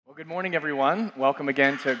Good morning, everyone. Welcome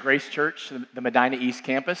again to Grace Church, the Medina East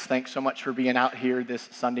campus. Thanks so much for being out here this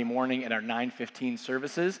Sunday morning at our 9:15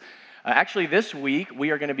 services. Actually, this week,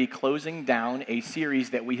 we are going to be closing down a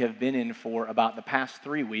series that we have been in for about the past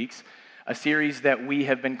 3 weeks, a series that we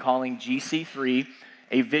have been calling GC3,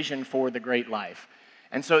 A Vision for the Great Life.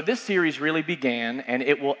 And so this series really began, and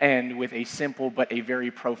it will end with a simple but a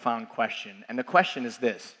very profound question. And the question is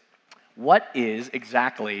this: what is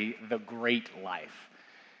exactly the great life?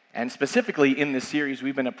 And specifically in this series,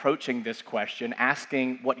 we've been approaching this question,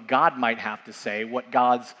 asking what God might have to say, what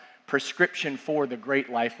God's prescription for the great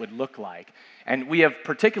life would look like. And we have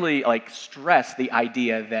particularly stressed the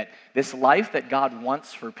idea that this life that God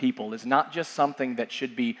wants for people is not just something that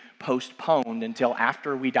should be postponed until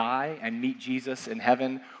after we die and meet Jesus in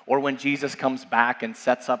heaven, or when Jesus comes back and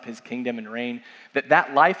sets up his kingdom and reign,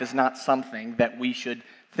 that life is not something that we should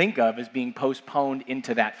think of as being postponed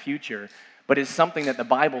into that future, but is something that the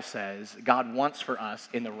Bible says God wants for us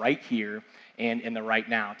in the right here and in the right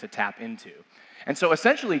now to tap into. And so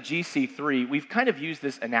essentially GC3, we've kind of used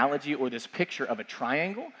this analogy or this picture of a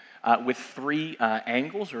triangle with three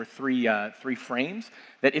angles or three frames,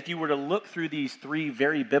 that if you were to look through these three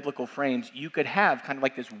very biblical frames, you could have kind of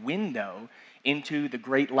like this window into the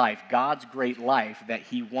great life, God's great life that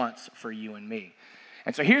he wants for you and me.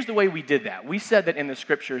 And so here's the way we did that. We said that in the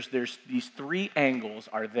scriptures, there's these three angles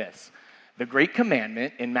are this. The great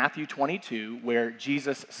commandment in Matthew 22, where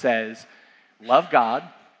Jesus says, love God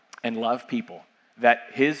and love people. That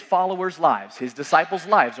his followers' lives, his disciples'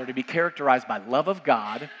 lives are to be characterized by love of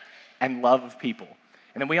God and love of people.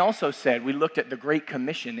 And then we also said, we looked at the Great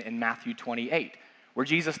Commission in Matthew 28, where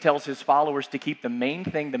Jesus tells his followers to keep the main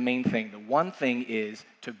thing. The one thing is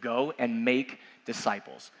to go and make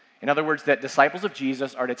disciples. In other words, that disciples of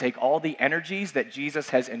Jesus are to take all the energies that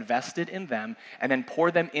Jesus has invested in them and then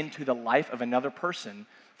pour them into the life of another person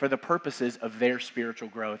for the purposes of their spiritual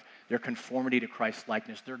growth, their conformity to Christ's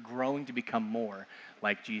likeness. They're growing to become more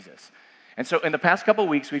like Jesus. And so in the past couple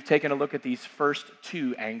of weeks, we've taken a look at these first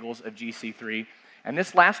two angles of GC3. And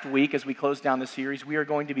this last week, as we close down the series, we are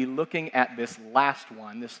going to be looking at this last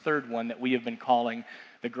one, this third one that we have been calling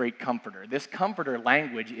the Great Comforter. This comforter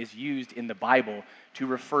language is used in the Bible to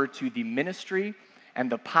refer to the ministry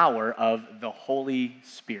and the power of the Holy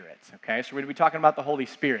Spirit. Okay, so we're going to be talking about the Holy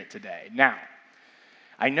Spirit today. Now,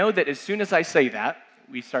 I know that as soon as I say that,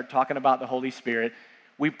 we start talking about the Holy Spirit,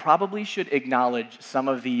 we probably should acknowledge some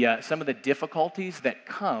of the difficulties that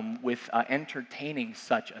come with entertaining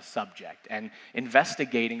such a subject and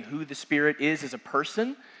investigating who the Spirit is as a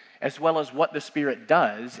person, as well as what the Spirit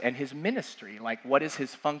does and his ministry, like what is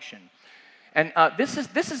his function. And this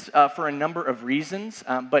is for a number of reasons,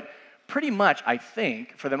 but pretty much, I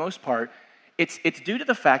think, for the most part, it's due to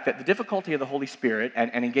the fact that the difficulty of the Holy Spirit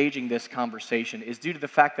and engaging this conversation is due to the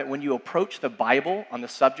fact that when you approach the Bible on the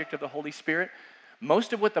subject of the Holy Spirit,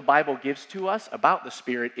 most of what the Bible gives to us about the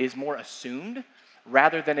Spirit is more assumed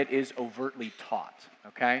rather than it is overtly taught,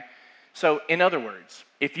 okay? So, in other words,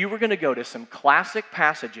 if you were going to go to some classic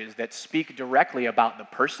passages that speak directly about the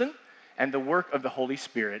person and the work of the Holy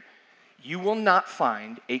Spirit, you will not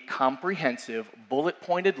find a comprehensive,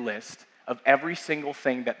 bullet-pointed list of every single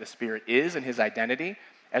thing that the Spirit is and his identity,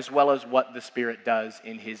 as well as what the Spirit does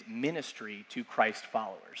in his ministry to Christ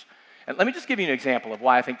followers. And let me just give you an example of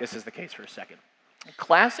why I think this is the case for a second. A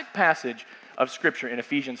classic passage of Scripture in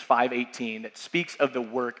Ephesians 5:18 that speaks of the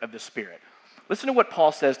work of the Spirit. Listen to what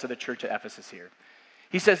Paul says to the church at Ephesus here.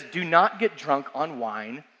 He says, do not get drunk on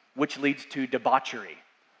wine, which leads to debauchery,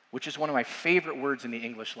 which is one of my favorite words in the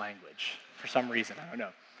English language for some reason, I don't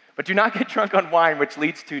know. But do not get drunk on wine, which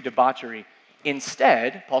leads to debauchery.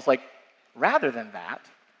 Instead, Paul's like, rather than that,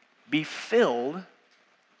 be filled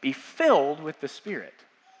with the Spirit.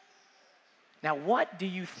 Now, what do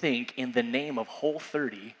you think in the name of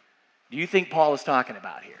Whole30 do you think Paul is talking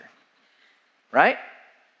about here? Right?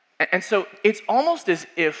 And so it's almost as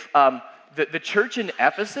if the church in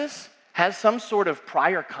Ephesus has some sort of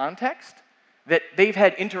prior context, that they've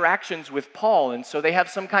had interactions with Paul, and so they have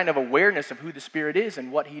some kind of awareness of who the Spirit is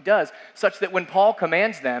and what he does, such that when Paul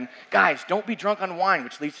commands them, guys, don't be drunk on wine,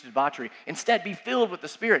 which leads to debauchery. Instead, be filled with the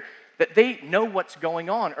Spirit, that they know what's going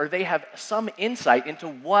on, or they have some insight into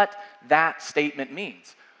what that statement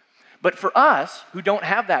means. But for us, who don't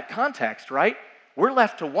have that context, right, we're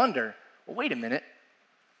left to wonder, well, wait a minute,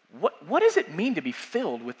 what does it mean to be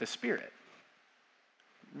filled with the Spirit?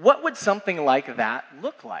 What would something like that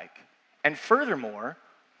look like? And furthermore,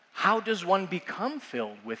 how does one become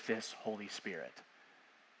filled with this Holy Spirit?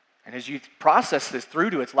 And as you process this through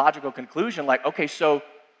to its logical conclusion, like, okay, so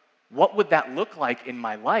what would that look like in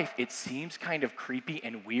my life? It seems kind of creepy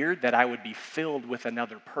and weird that I would be filled with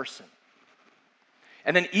another person.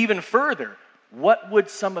 And then even further, what would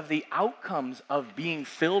some of the outcomes of being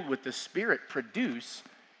filled with the Spirit produce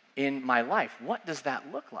in my life? What does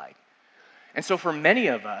that look like? And so for many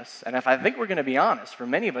of us, and if I think we're going to be honest, for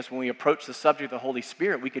many of us, when we approach the subject of the Holy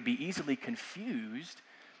Spirit, we could be easily confused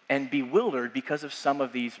and bewildered because of some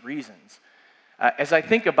of these reasons. As I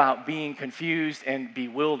think about being confused and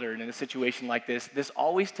bewildered in a situation like this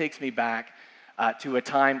always takes me back to a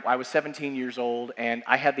time I was 17 years old, and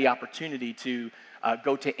I had the opportunity to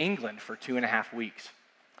go to England for 2.5 weeks.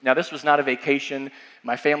 Now, this was not a vacation.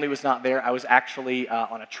 My family was not there. I was actually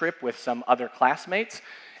on a trip with some other classmates.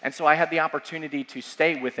 And so I had the opportunity to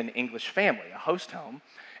stay with an English family, a host home.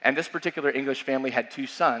 And this particular English family had 2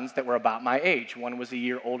 sons that were about my age. One was a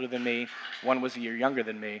year older than me. One was a year younger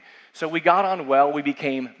than me. So we got on well. We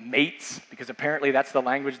became mates, because apparently that's the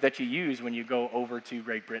language that you use when you go over to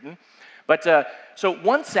Great Britain. But so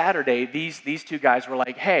one Saturday, these 2 guys were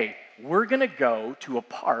like, hey, we're going to go to a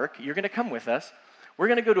park. You're going to come with us. We're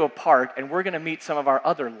going to go to a park, and we're going to meet some of our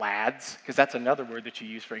other lads, because that's another word that you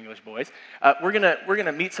use for English boys. We're going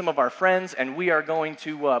to meet some of our friends, and we are going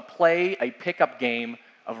to play a pickup game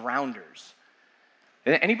of rounders.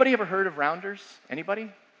 Anybody ever heard of rounders? Anybody?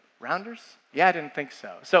 Rounders? Yeah, I didn't think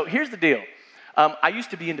so. So here's the deal. I used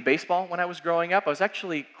to be into baseball when I was growing up. I was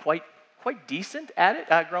actually quite decent at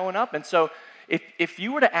it growing up. And so if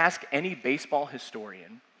you were to ask any baseball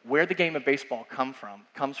historian where the game of baseball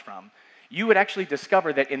comes from, you would actually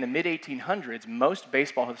discover that in the mid-1800s, most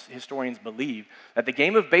baseball historians believe that the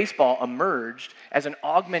game of baseball emerged as an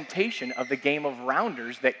augmentation of the game of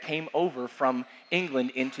rounders that came over from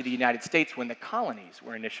England into the United States when the colonies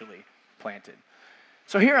were initially planted.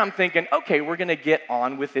 So here I'm thinking, okay, we're going to get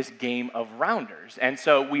on with this game of rounders. And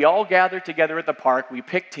so we all gathered together at the park, we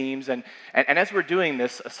picked teams, and as we're doing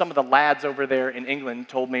this, some of the lads over there in England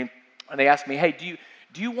told me, and they asked me, hey,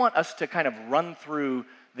 do you want us to kind of run through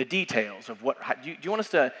the details of do you want us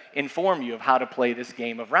to inform you of how to play this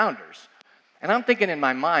game of rounders? And I'm thinking in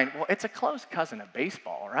my mind, well, it's a close cousin of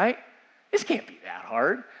baseball, right? This can't be that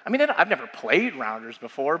hard. I mean, I've never played rounders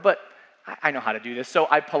before, but I know how to do this. So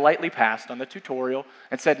I politely passed on the tutorial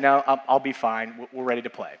and said, no, I'll be fine. We're ready to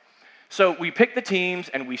play. So we picked the teams,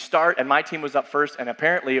 and we start, and my team was up first, and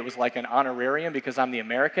apparently it was like an honorarium because I'm the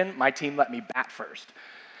American. My team let me bat first.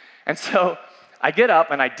 And so I get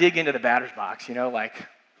up, and I dig into the batter's box, like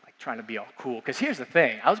trying to be all cool. Because here's the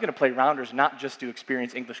thing. I was going to play rounders not just to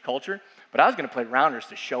experience English culture, but I was going to play rounders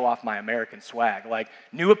to show off my American swag. Like,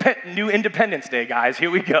 new Independence Day, guys.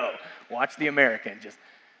 Here we go. Watch the American.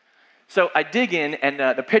 So I dig in, and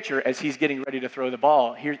the pitcher, as he's getting ready to throw the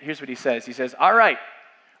ball, here's what he says. He says, all right,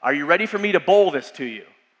 are you ready for me to bowl this to you?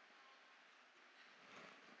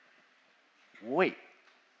 Wait,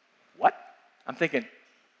 what? I'm thinking,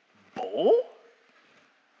 bowl?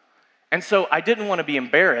 And so I didn't want to be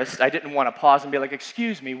embarrassed. I didn't want to pause and be like,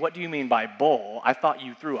 excuse me, what do you mean by bowl? I thought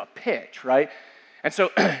you threw a pitch, right? And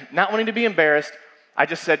so not wanting to be embarrassed, I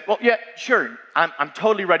just said, well, yeah, sure, I'm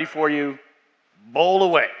totally ready for you. Bowl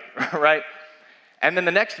away, right? And then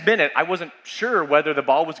the next minute, I wasn't sure whether the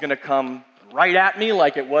ball was going to come right at me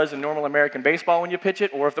like it was in normal American baseball when you pitch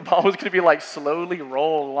it, or if the ball was going to be like slowly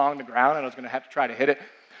roll along the ground and I was going to have to try to hit it.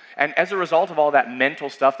 And as a result of all that mental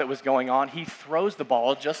stuff that was going on, he throws the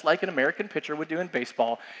ball just like an American pitcher would do in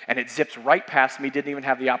baseball, and it zips right past me, didn't even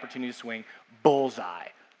have the opportunity to swing. Bullseye,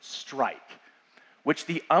 strike, which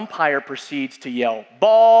the umpire proceeds to yell,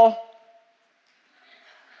 ball.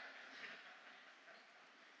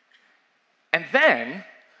 And then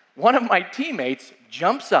one of my teammates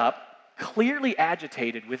jumps up, clearly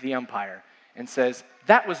agitated with the umpire, and says,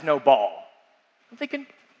 that was no ball. I'm thinking,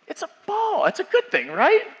 it's a ball. It's a good thing,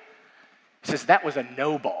 right? He says, that was a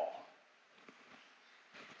no ball.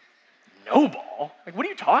 No ball? Like, what are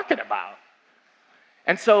you talking about?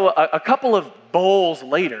 And so a couple of bowls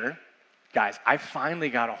later, guys, I finally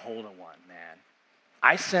got a hold of one, man.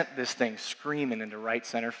 I sent this thing screaming into right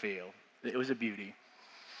center field. It was a beauty.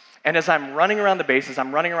 And as I'm running around the bases,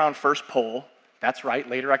 I'm running around first pole. That's right,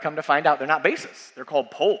 later I come to find out they're not bases. They're called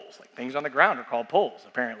poles. Like, things on the ground are called poles,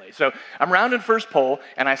 apparently. So I'm rounding first pole,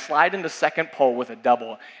 and I slide into second pole with a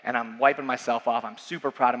double, and I'm wiping myself off. I'm super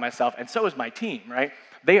proud of myself, and so is my team, right?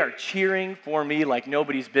 They are cheering for me like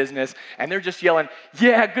nobody's business, and they're just yelling,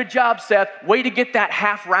 yeah, good job, Seth. Way to get that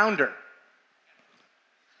half rounder.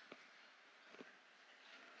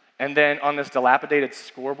 And then on this dilapidated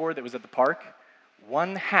scoreboard that was at the park,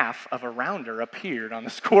 1/2 of a rounder appeared on the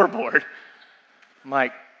scoreboard. I'm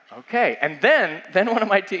like, okay. And then one of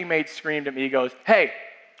my teammates screamed at me. He goes, hey,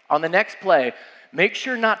 on the next play, make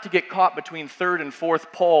sure not to get caught between third and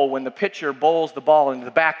fourth pole when the pitcher bowls the ball into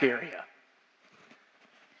the back area.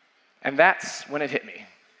 And that's when it hit me.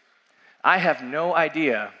 I have no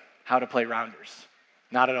idea how to play rounders.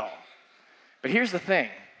 Not at all. But here's the thing.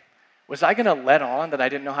 Was I going to let on that I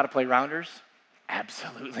didn't know how to play rounders?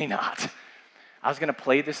 Absolutely not. I was going to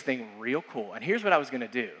play this thing real cool. And here's what I was going to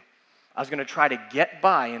do. I was going to try to get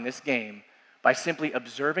by in this game by simply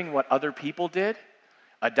observing what other people did,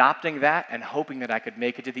 adopting that, and hoping that I could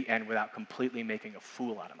make it to the end without completely making a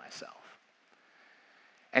fool out of myself.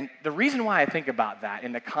 And the reason why I think about that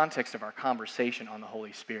in the context of our conversation on the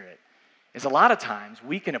Holy Spirit is a lot of times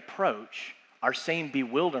we can approach our same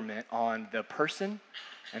bewilderment on the person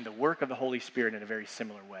and the work of the Holy Spirit in a very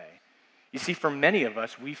similar way. You see, for many of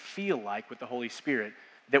us, we feel like with the Holy Spirit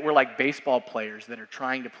that we're like baseball players that are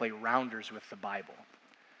trying to play rounders with the Bible.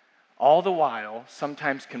 All the while,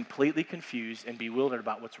 sometimes completely confused and bewildered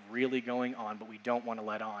about what's really going on, but we don't want to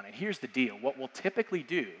let on. And here's the deal. What we'll typically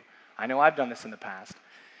do, I know I've done this in the past,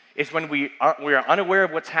 is when we are unaware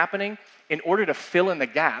of what's happening, in order to fill in the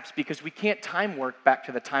gaps, because we can't time work back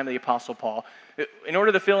to the time of the Apostle Paul, in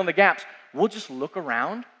order to fill in the gaps, we'll just look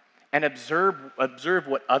around and observe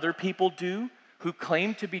what other people do who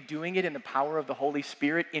claim to be doing it in the power of the Holy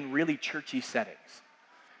Spirit in really churchy settings.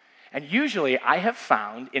 And usually I have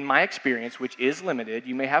found, in my experience, which is limited,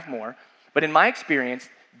 you may have more, but in my experience,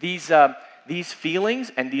 these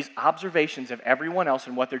feelings and these observations of everyone else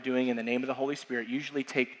and what they're doing in the name of the Holy Spirit usually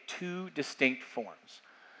take two distinct forms.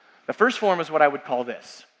 The first form is what I would call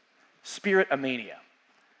this, spirit-omania.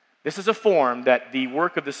 This is a form that the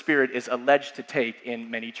work of the Spirit is alleged to take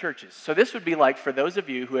in many churches. So this would be like for those of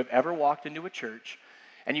you who have ever walked into a church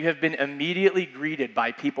and you have been immediately greeted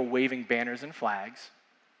by people waving banners and flags.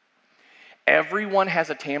 Everyone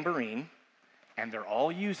has a tambourine, and they're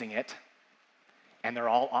all using it, and they're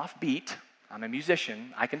all offbeat. I'm a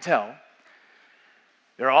musician, I can tell.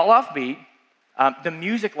 They're all offbeat. The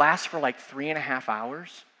music lasts for like 3.5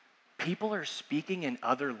 hours. People are speaking in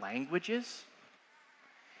other languages.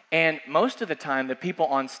 And most of the time, the people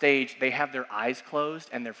on stage, they have their eyes closed,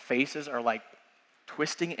 and their faces are like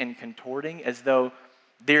twisting and contorting as though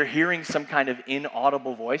they're hearing some kind of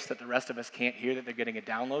inaudible voice that the rest of us can't hear that they're getting a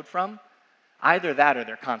download from. Either that or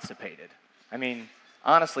they're constipated. I mean,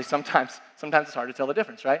 honestly, sometimes it's hard to tell the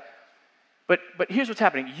difference, right? But here's what's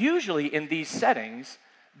happening. Usually in these settings,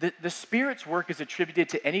 the Spirit's work is attributed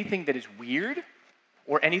to anything that is weird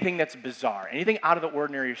or anything that's bizarre, anything out of the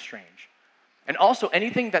ordinary or strange. And also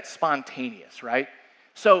anything that's spontaneous, right?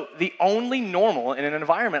 So the only normal in an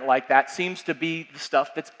environment like that seems to be the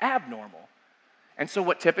stuff that's abnormal. And so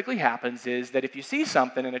what typically happens is that if you see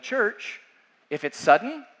something in a church, if it's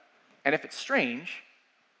sudden and if it's strange,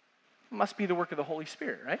 it must be the work of the Holy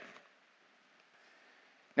Spirit, right?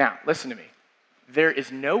 Now, listen to me. There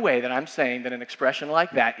is no way that I'm saying that an expression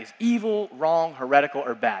like that is evil, wrong, heretical,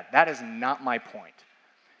 or bad. That is not my point.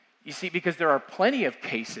 You see, because there are plenty of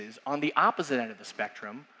cases on the opposite end of the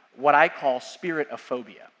spectrum, what I call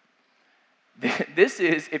spiritophobia. This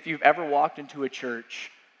is if you've ever walked into a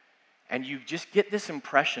church and you just get this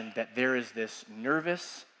impression that there is this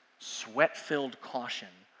nervous, sweat-filled caution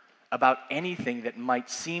about anything that might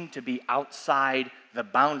seem to be outside the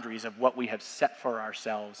boundaries of what we have set for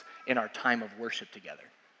ourselves in our time of worship together.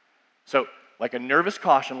 So, like a nervous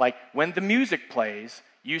caution, like when the music plays,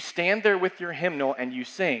 you stand there with your hymnal and you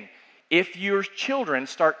sing. If your children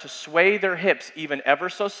start to sway their hips even ever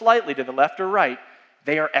so slightly to the left or right,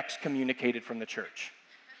 they are excommunicated from the church,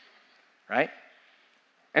 right?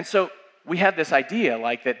 And so we have this idea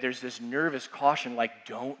like that there's this nervous caution like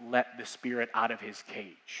don't let the Spirit out of his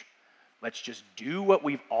cage. Let's just do what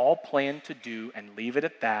we've all planned to do and leave it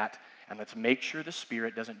at that, and let's make sure the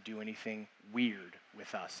Spirit doesn't do anything weird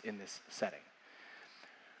with us in this setting.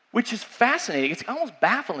 Which is fascinating. It's almost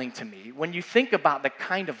baffling to me when you think about the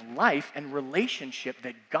kind of life and relationship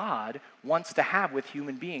that God wants to have with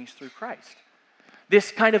human beings through Christ.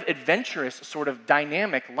 This kind of adventurous sort of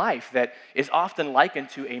dynamic life that is often likened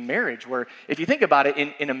to a marriage, where if you think about it,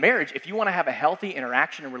 in a marriage, if you want to have a healthy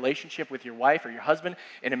interaction and relationship with your wife or your husband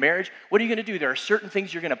in a marriage, what are you going to do? There are certain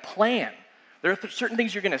things you're going to plan. There are certain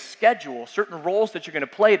things you're going to schedule, certain roles that you're going to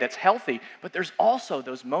play that's healthy, but there's also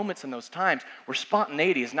those moments and those times where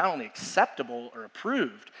spontaneity is not only acceptable or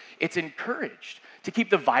approved, it's encouraged to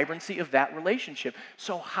keep the vibrancy of that relationship.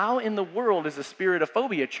 So how in the world is the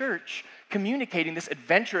Spiritophobia Church communicating this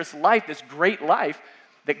adventurous life, this great life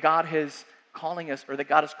that God is calling us, or that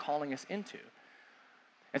God is calling us into?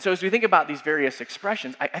 And so as we think about these various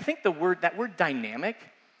expressions, I think that word dynamic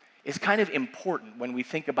is kind of important when we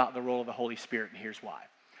think about the role of the Holy Spirit, and here's why.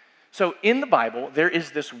 So in the Bible, there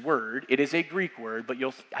is this word. It is a Greek word, but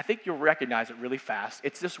I think you'll recognize it really fast.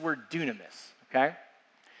 It's this word dunamis, okay?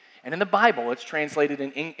 And in the Bible, it's translated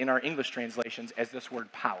in our English translations as this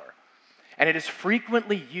word power. And it is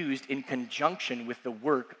frequently used in conjunction with the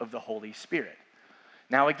work of the Holy Spirit.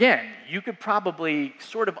 Now again, you could probably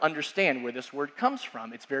sort of understand where this word comes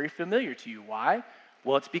from. It's very familiar to you. Why?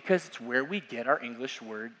 Well, it's because it's where we get our English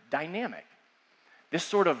word dynamic. This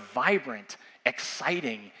sort of vibrant,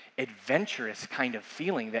 exciting, adventurous kind of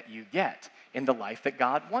feeling that you get in the life that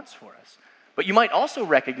God wants for us. But you might also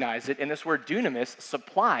recognize it in this word dunamis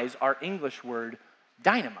supplies our English word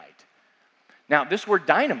dynamite. Now, this word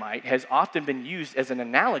dynamite has often been used as an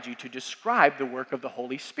analogy to describe the work of the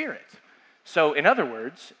Holy Spirit. So, in other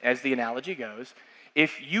words, as the analogy goes,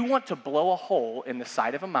 if you want to blow a hole in the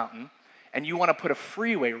side of a mountain and you want to put a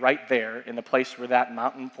freeway right there in the place where that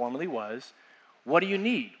mountain formerly was, what do you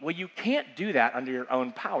need? Well, you can't do that under your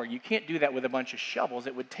own power. You can't do that with a bunch of shovels.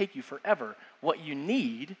 It would take you forever. What you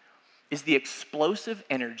need is the explosive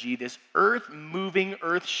energy, this earth-moving,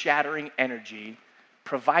 earth-shattering energy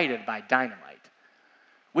provided by dynamite,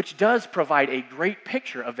 which does provide a great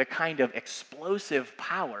picture of the kind of explosive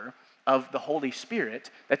power of the Holy Spirit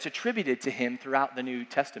that's attributed to him throughout the New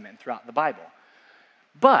Testament, throughout the Bible.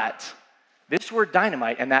 But this word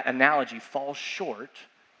dynamite and that analogy falls short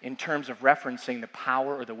in terms of referencing the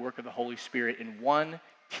power or the work of the Holy Spirit in one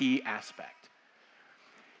key aspect.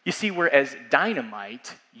 You see, whereas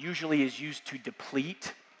dynamite usually is used to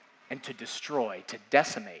deplete and to destroy, to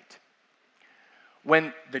decimate,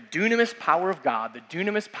 when the dunamis power of God, the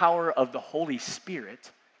dunamis power of the Holy Spirit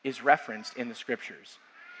is referenced in the Scriptures,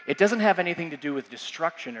 it doesn't have anything to do with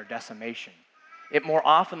destruction or decimation. It more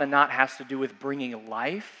often than not has to do with bringing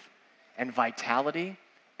life and vitality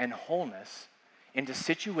and wholeness into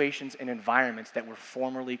situations and environments that were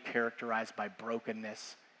formerly characterized by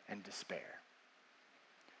brokenness and despair.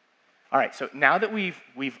 All right, so now that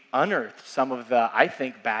we've unearthed some of the, I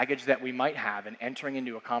think, baggage that we might have in entering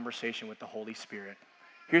into a conversation with the Holy Spirit,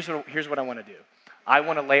 here's what I want to do. I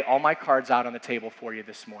want to lay all my cards out on the table for you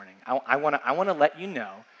this morning. I want to let you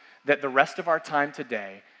know that the rest of our time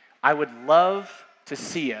today, I would love to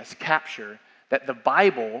see us capture that the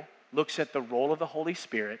Bible looks at the role of the Holy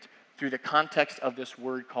Spirit through the context of this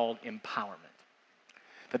word called empowerment.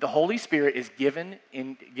 That the Holy Spirit is given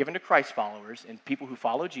to Christ followers and people who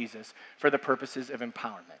follow Jesus for the purposes of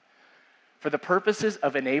empowerment. For the purposes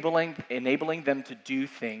of enabling them to do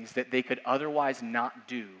things that they could otherwise not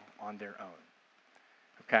do on their own.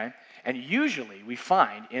 Okay? And usually we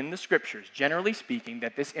find in the Scriptures, generally speaking,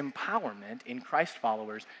 that this empowerment in Christ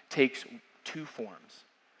followers takes two forms.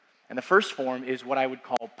 And the first form is what I would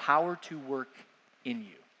call power to work in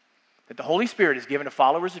you. That the Holy Spirit is given to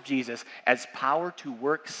followers of Jesus as power to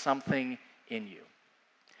work something in you.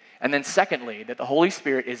 And then secondly, that the Holy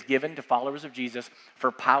Spirit is given to followers of Jesus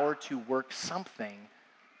for power to work something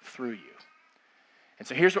through you. And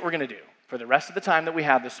so here's what we're going to do. For the rest of the time that we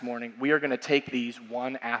have this morning, we are going to take these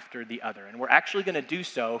one after the other. And we're actually going to do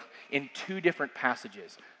so in two different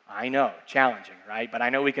passages. I know, challenging, right? But I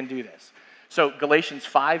know we can do this. So Galatians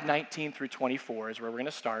 5:19 through 24 is where we're going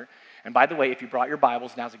to start. And by the way, if you brought your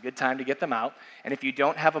Bibles, now's a good time to get them out. And if you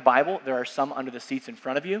don't have a Bible, there are some under the seats in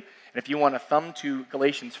front of you. And if you want to thumb to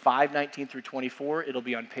Galatians 5:19 through 24, it'll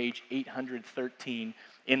be on page 813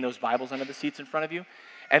 in those Bibles under the seats in front of you.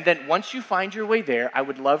 And then once you find your way there, I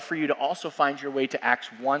would love for you to also find your way to Acts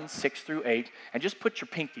 1:6 through 8, and just put your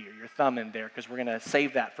pinky or your thumb in there, because we're going to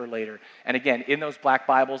save that for later. And again, in those black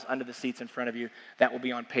Bibles under the seats in front of you, that will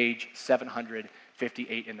be on page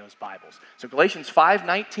 758 in those Bibles. So Galatians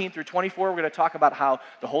 5:19 through 24, we're going to talk about how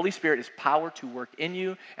the Holy Spirit is power to work in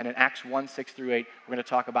you. And in Acts 1:6 through 8, we're going to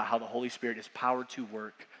talk about how the Holy Spirit is power to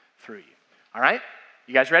work through you. All right?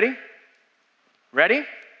 You guys ready? Ready?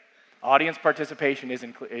 Audience participation is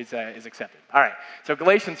accepted. All right, so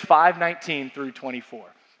Galatians 5:19 through 24.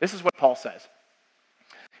 This is what Paul says.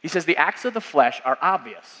 He says, the acts of the flesh are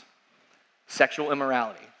obvious. Sexual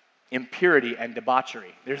immorality, impurity and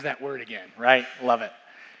debauchery. There's that word again, right? Love it.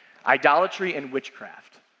 Idolatry and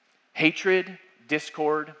witchcraft. Hatred,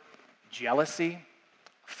 discord, jealousy,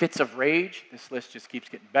 fits of rage. This list just keeps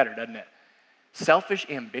getting better, doesn't it? Selfish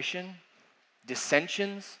ambition,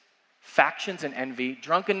 dissensions, factions and envy,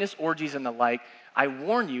 drunkenness, orgies, and the like. I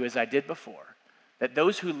warn you, as I did before, that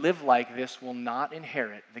those who live like this will not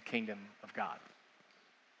inherit the kingdom of God.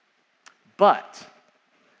 But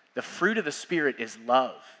the fruit of the Spirit is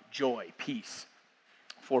love, joy, peace,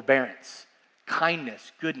 forbearance,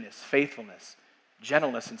 kindness, goodness, faithfulness,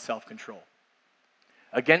 gentleness, and self-control.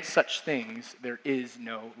 Against such things there is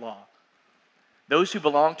no law. Those who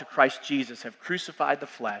belong to Christ Jesus have crucified the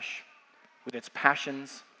flesh with its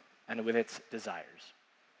passions and with its desires.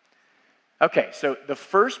 Okay, so the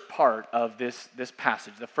first part of this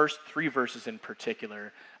passage, the first 3 verses in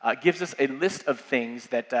particular, gives us a list of things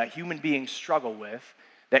that human beings struggle with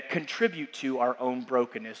that contribute to our own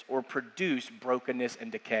brokenness or produce brokenness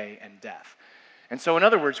and decay and death. And so in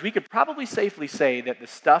other words, we could probably safely say that the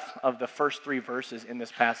stuff of the first 3 verses in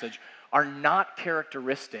this passage are not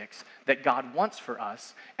characteristics that God wants for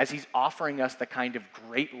us as he's offering us the kind of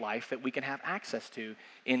great life that we can have access to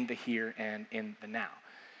in the here and in the now.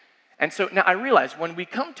 And so now I realize when we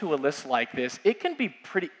come to a list like this, it can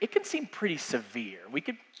seem pretty severe. We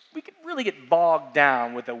could really get bogged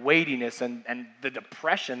down with the weightiness and the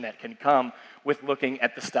depression that can come with looking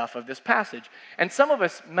at the stuff of this passage. And some of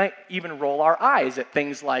us might even roll our eyes at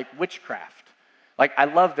things like witchcraft. Like I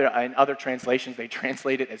love that in other translations, they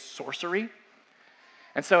translate it as sorcery.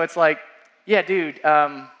 And so it's like, yeah, dude,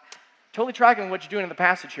 totally tracking what you're doing in the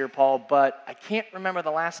passage here, Paul, but I can't remember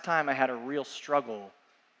the last time I had a real struggle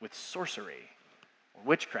with sorcery or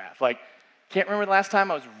witchcraft. Like, can't remember the last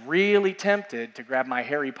time I was really tempted to grab my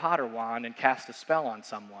Harry Potter wand and cast a spell on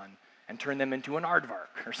someone and turn them into an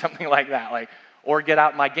aardvark or something like that. Like, or get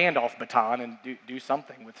out my Gandalf baton and do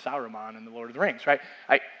something with Sauron and the Lord of the Rings, right?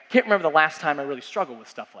 I can't remember the last time I really struggled with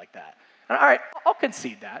stuff like that. And all right, I'll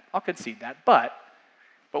concede that. But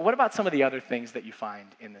what about some of the other things that you find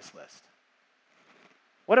in this list?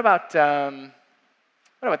 What about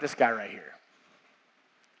this guy right here?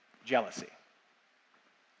 Jealousy.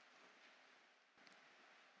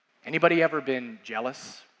 Anybody ever been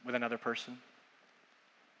jealous with another person?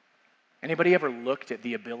 Anybody ever looked at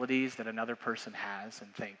the abilities that another person has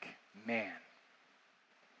and think, man,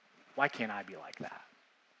 why can't I be like that?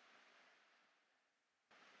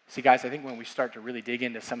 See, guys, I think when we start to really dig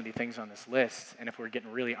into some of the things on this list, and if we're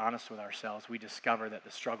getting really honest with ourselves, we discover that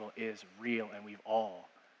the struggle is real and we've all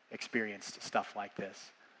experienced stuff like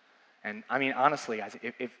this. And I mean, honestly, guys,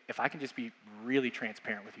 if I can just be really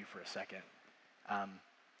transparent with you for a second,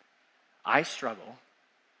 I struggle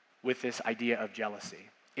with this idea of jealousy.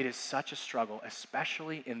 It is such a struggle,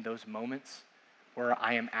 especially in those moments where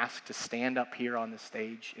I am asked to stand up here on the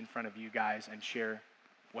stage in front of you guys and share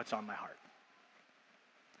what's on my heart.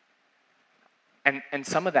 And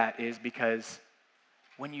some of that is because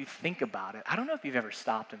when you think about it, I don't know if you've ever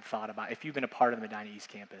stopped and thought about, if you've been a part of the Medina East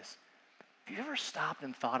Campus, have you ever stopped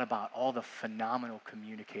and thought about all the phenomenal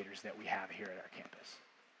communicators that we have here at our campus?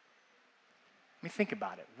 I mean, think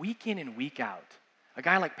about it. Week in and week out, a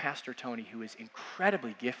guy like Pastor Tony, who is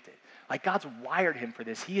incredibly gifted, like God's wired him for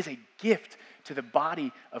this. He is a gift to the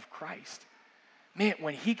body of Christ. Man,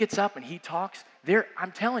 when he gets up and he talks,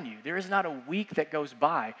 I'm telling you, there is not a week that goes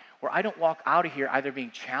by where I don't walk out of here either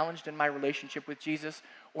being challenged in my relationship with Jesus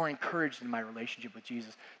or encouraged in my relationship with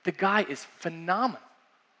Jesus. The guy is phenomenal.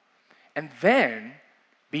 And then,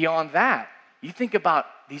 beyond that, you think about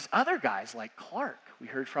these other guys like Clark, we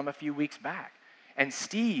heard from a few weeks back, and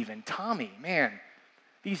Steve and Tommy, man,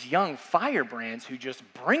 these young firebrands who just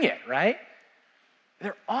bring it, right?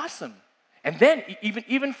 They're awesome. And then,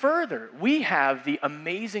 even further, we have the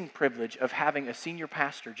amazing privilege of having a senior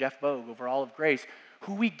pastor, Jeff Bogue, over All of Grace,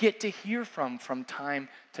 who we get to hear from time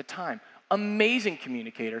to time. Amazing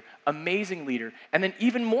communicator, amazing leader. And then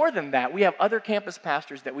even more than that, we have other campus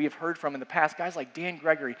pastors that we have heard from in the past, guys like Dan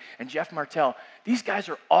Gregory and Jeff Martell. These guys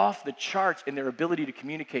are off the charts in their ability to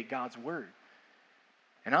communicate God's word.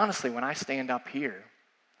 And honestly, when I stand up here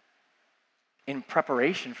in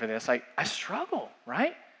preparation for this, I struggle,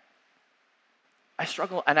 right? I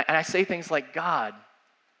struggle, and I say things like, God,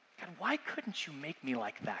 why couldn't you make me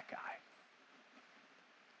like that guy?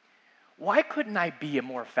 Why couldn't I be a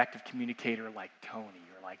more effective communicator like Tony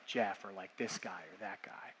or like Jeff or like this guy or that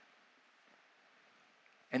guy?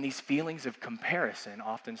 And these feelings of comparison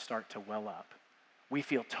often start to well up. We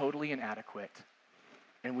feel totally inadequate,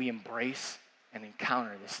 and we embrace and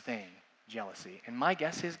encounter this thing, jealousy. And my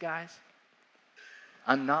guess is, guys,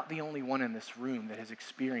 I'm not the only one in this room that has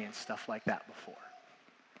experienced stuff like that before.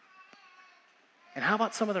 And how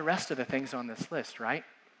about some of the rest of the things on this list, right?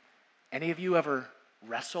 Any of you ever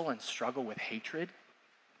wrestle and struggle with hatred?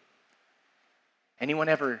 Anyone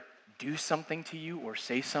ever do something to you or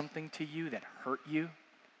say something to you that hurt you?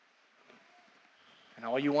 And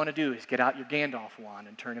all you want to do is get out your Gandalf wand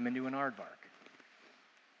and turn him into an aardvark.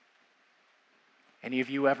 Any of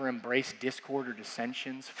you ever embrace discord or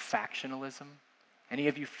dissensions, factionalism? Any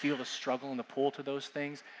of you feel the struggle and the pull to those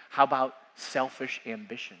things? How about selfish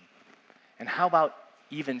ambition? And how about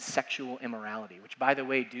even sexual immorality? Which, by the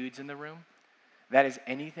way, dudes in the room, that is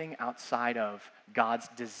anything outside of God's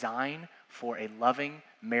design for a loving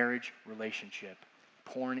marriage relationship,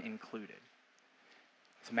 porn included.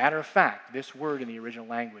 As a matter of fact, this word in the original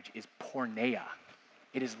language is porneia.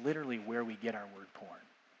 It is literally where we get our word porn.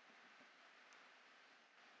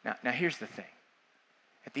 Now here's the thing.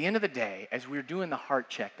 At the end of the day, as we're doing the heart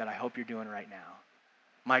check that I hope you're doing right now,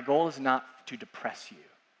 my goal is not to depress you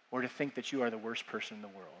or to think that you are the worst person in the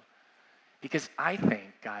world. Because I think,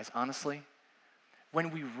 guys, honestly,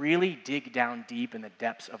 when we really dig down deep in the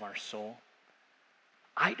depths of our soul,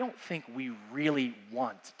 I don't think we really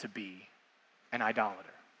want to be an idolater.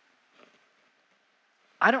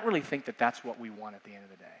 I don't really think that that's what we want at the end of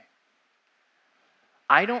the day.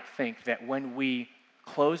 I don't think that when we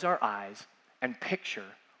close our eyes and picture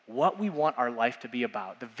what we want our life to be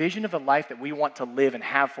about, the vision of the life that we want to live and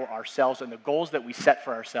have for ourselves and the goals that we set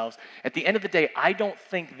for ourselves, at the end of the day, I don't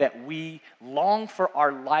think that we long for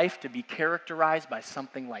our life to be characterized by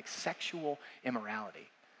something like sexual immorality.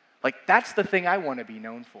 Like, that's the thing I want to be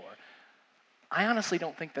known for. I honestly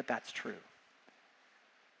don't think that that's true.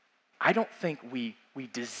 I don't think we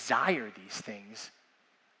desire these things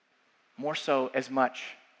more so as much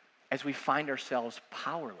as we find ourselves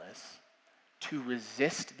powerless to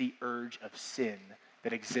resist the urge of sin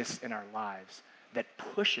that exists in our lives that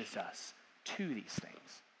pushes us to these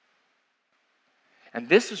things. And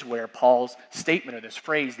this is where Paul's statement or this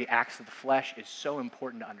phrase, the acts of the flesh, is so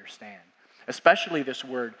important to understand. Especially this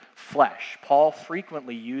word flesh. Paul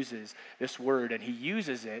frequently uses this word, and he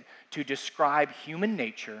uses it to describe human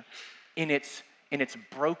nature in its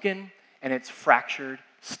broken and its fractured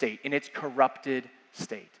state, in its corrupted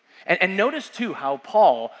state. And notice too how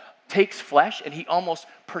Paul takes flesh and he almost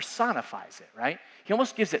personifies it, right? He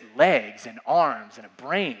almost gives it legs and arms and a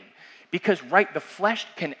brain because, right, the flesh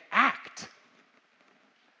can act.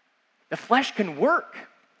 The flesh can work.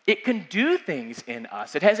 It can do things in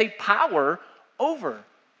us. It has a power over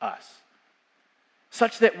us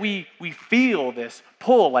such that we feel this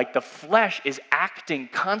pull, like the flesh is acting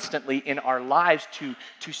constantly in our lives to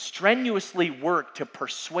strenuously work, to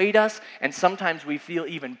persuade us, and sometimes we feel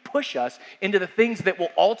even push us into the things that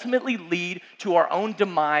will ultimately lead to our own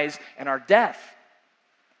demise and our death.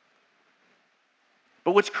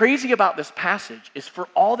 But what's crazy about this passage is for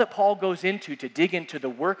all that Paul goes into to dig into the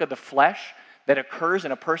work of the flesh that occurs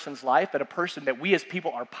in a person's life, that we as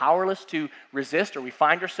people are powerless to resist, or we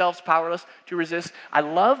find ourselves powerless to resist, I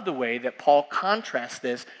love the way that Paul contrasts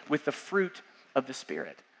this with the fruit of the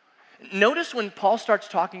Spirit. Notice when Paul starts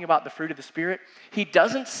talking about the fruit of the Spirit, he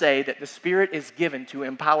doesn't say that the Spirit is given to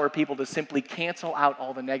empower people to simply cancel out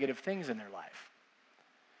all the negative things in their life.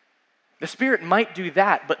 The Spirit might do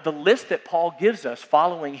that, but the list that Paul gives us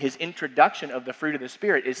following his introduction of the fruit of the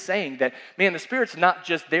Spirit is saying that, man, the Spirit's not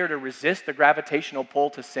just there to resist the gravitational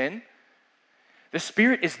pull to sin. The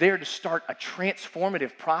Spirit is there to start a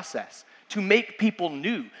transformative process, to make people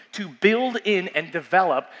new, to build in and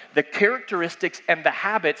develop the characteristics and the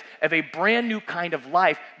habits of a brand new kind of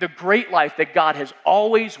life, the great life that God has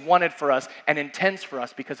always wanted for us and intends for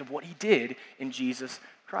us because of what he did in Jesus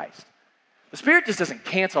Christ. The Spirit just doesn't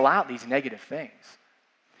cancel out these negative things.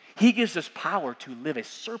 He gives us power to live a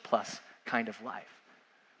surplus kind of life.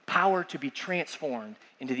 Power to be transformed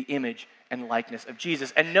into the image and likeness of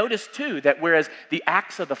Jesus. And notice too that whereas the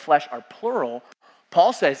acts of the flesh are plural,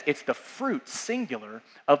 Paul says it's the fruit, singular,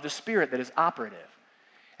 of the Spirit that is operative.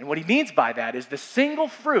 And what he means by that is the single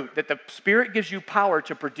fruit that the Spirit gives you power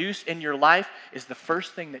to produce in your life is the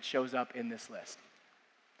first thing that shows up in this list.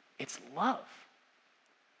 It's love.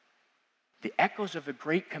 The echoes of the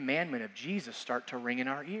great commandment of Jesus start to ring in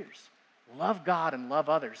our ears. Love God and love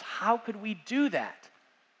others. How could we do that?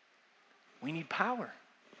 We need power.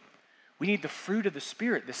 We need the fruit of the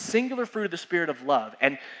Spirit, the singular fruit of the Spirit of love,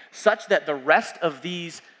 and such that the rest of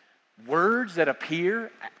these words that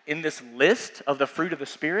appear in this list of the fruit of the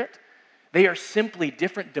Spirit, they are simply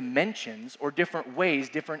different dimensions or different ways,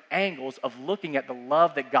 different angles of looking at the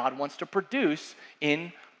love that God wants to produce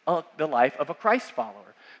in the life of a Christ follower.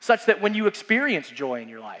 Such that when you experience joy in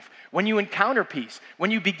your life, when you encounter peace, when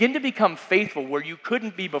you begin to become faithful where you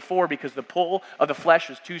couldn't be before because the pull of the flesh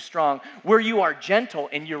was too strong, where you are gentle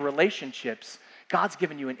in your relationships, God's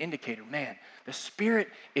given you an indicator. Man, the Spirit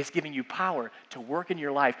is giving you power to work in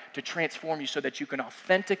your life, to transform you so that you can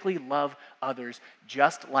authentically love others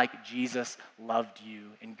just like Jesus loved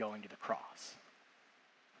you in going to the cross.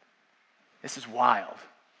 This is wild.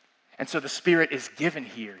 And so the Spirit is given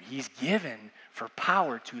here. He's given for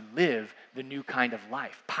power to live the new kind of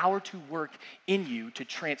life, power to work in you, to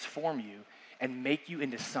transform you and make you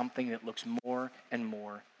into something that looks more and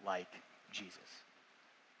more like Jesus.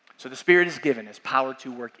 So the Spirit is given as power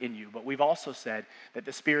to work in you, but we've also said that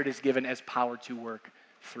the Spirit is given as power to work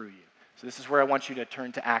through you. So this is where I want you to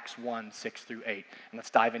turn to Acts 1, 6 through 8. And let's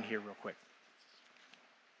dive in here real quick.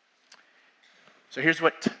 So here's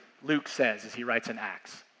what Luke says as he writes in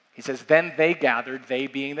Acts. He says, "Then they gathered, they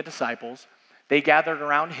being the disciples, they gathered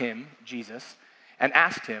around him, Jesus, and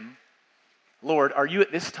asked him, 'Lord, are you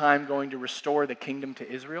at this time going to restore the kingdom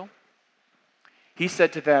to Israel?' He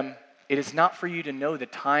said to them, 'It is not for you to know the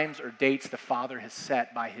times or dates the Father has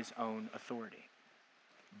set by his own authority.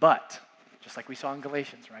 But,'" just like we saw in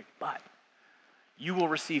Galatians, right? "But you will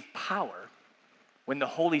receive power when the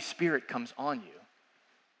Holy Spirit comes on you.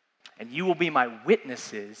 And you will be my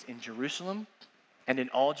witnesses in Jerusalem and in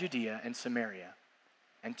all Judea and Samaria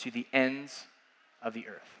and to the ends of the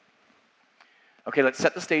earth." Okay, let's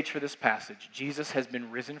set the stage for this passage. Jesus has been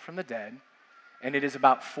risen from the dead, and it is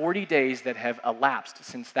about 40 days that have elapsed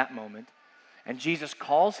since that moment. And Jesus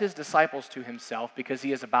calls his disciples to himself because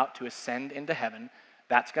he is about to ascend into heaven.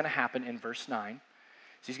 That's going to happen in verse 9.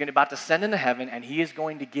 So he's about to ascend into heaven, and he is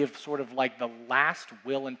going to give sort of like the last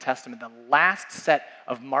will and testament, the last set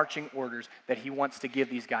of marching orders that he wants to give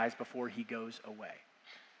these guys before he goes away.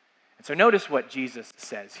 And so notice what Jesus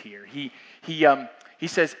says here. He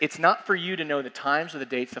says, "It's not for you to know the times or the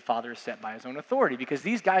dates the Father has set by his own authority," because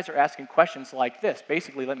these guys are asking questions like this.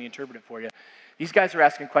 Basically, let me interpret it for you. These guys are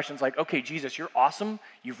asking questions like, "Okay, Jesus, you're awesome.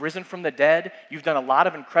 You've risen from the dead. You've done a lot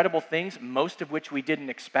of incredible things, most of which we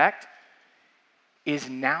didn't expect. Is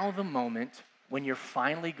now the moment when you're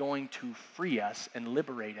finally going to free us and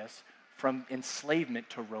liberate us from enslavement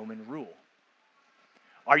to Roman rule?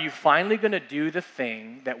 Are you finally going to do the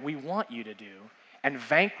thing that we want you to do and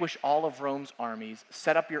vanquish all of Rome's armies,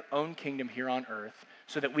 set up your own kingdom here on earth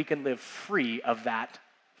so that we can live free of that,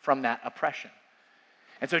 from that oppression?"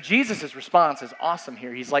 And so Jesus' response is awesome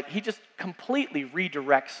here. He just completely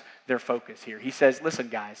redirects their focus here. He says, "Listen,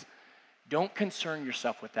 guys, don't concern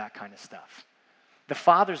yourself with that kind of stuff. The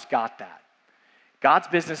Father's got that. God's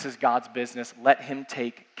business is God's business. Let him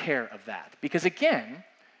take care of that." Because again,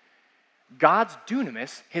 God's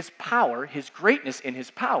dunamis, his power, his greatness in his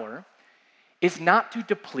power, is not to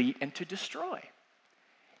deplete and to destroy.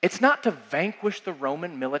 It's not to vanquish the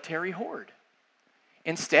Roman military horde.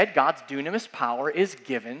 Instead, God's dunamis power is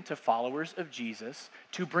given to followers of Jesus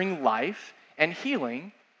to bring life and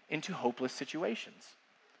healing into hopeless situations.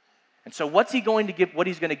 And so what he's going to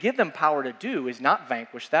give them power to do is not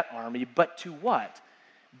vanquish that army, but to what?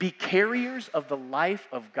 Be carriers of the life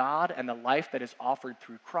of God and the life that is offered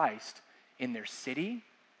through Christ in their city,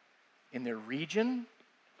 in their region,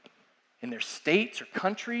 in their states or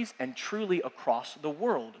countries, and truly across the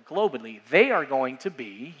world, globally. They are going to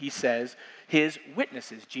be, he says, his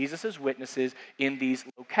witnesses, Jesus' witnesses in these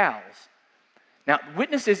locales. Now,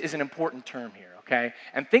 witnesses is an important term here, okay?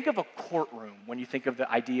 And think of a courtroom when you think of the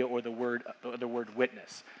idea or the word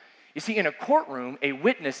witness. You see, in a courtroom, a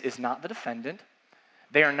witness is not the defendant.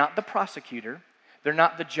 They are not the prosecutor. They're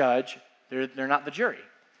not the judge. They're not the jury.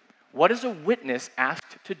 What is a witness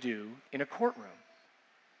asked to do in a courtroom?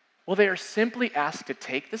 Well, they are simply asked to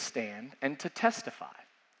take the stand and to testify.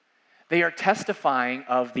 They are testifying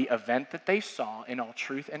of the event that they saw in all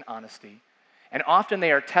truth and honesty. And often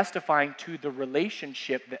they are testifying to the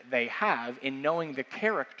relationship that they have in knowing the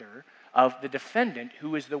character of the defendant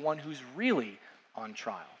who is the one who's really on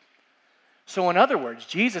trial. So in other words,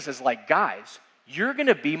 Jesus is like, "Guys, you're going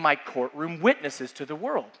to be my courtroom witnesses to the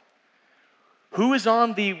world." Who's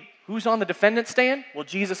on the defendant's stand? Well,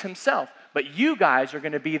 Jesus himself. But you guys are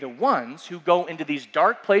going to be the ones who go into these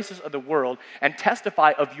dark places of the world and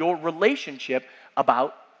testify of your relationship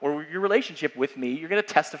your relationship with me. You're going to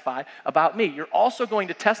testify about me. You're also going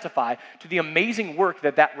to testify to the amazing work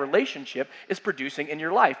that relationship is producing in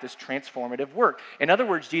your life, this transformative work. In other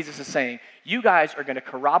words, Jesus is saying, you guys are going to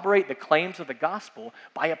corroborate the claims of the gospel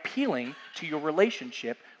by appealing to your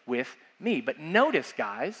relationship with me. But notice,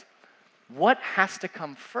 guys, what has to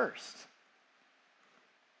come first?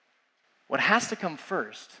 What has to come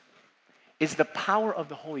first is the power of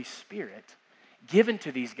the Holy Spirit given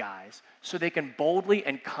to these guys so they can boldly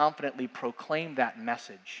and confidently proclaim that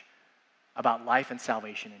message about life and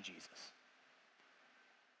salvation in Jesus.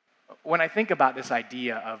 When I think about this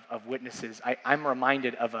idea of witnesses, I'm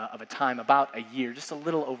reminded of a time about a year, just a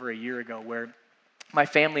little over a year ago, where my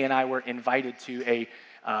family and I were invited to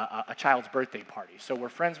a child's birthday party. So we're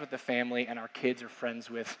friends with the family, and our kids are friends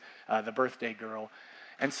with the birthday girl.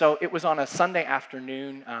 And so it was on a Sunday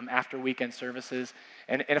afternoon after weekend services.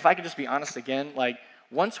 And if I could just be honest again, like,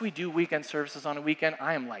 once we do weekend services on a weekend,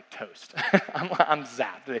 I am like toast. I'm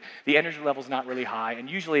zapped. The energy level's not really high. And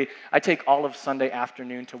usually I take all of Sunday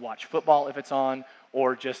afternoon to watch football if it's on,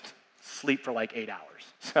 or just sleep for like 8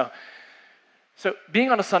 hours. So being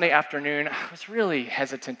on a Sunday afternoon, I was really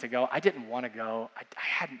hesitant to go. I didn't want to go. I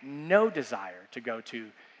had no desire to go to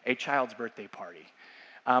a child's birthday party.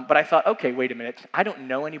 But I thought, okay, wait a minute. I don't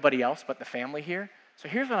know anybody else but the family here. So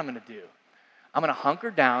here's what I'm going to do. I'm going to hunker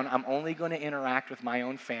down. I'm only going to interact with my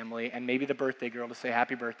own family and maybe the birthday girl to say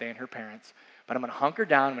happy birthday and her parents. But I'm going to hunker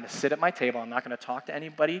down. I'm going to sit at my table. I'm not going to talk to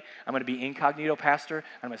anybody. I'm going to be incognito pastor.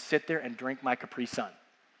 I'm going to sit there and drink my Capri Sun,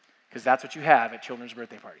 because that's what you have at children's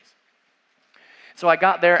birthday parties. So I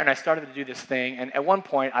got there and I started to do this thing. And at one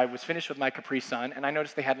point, I was finished with my Capri Sun and I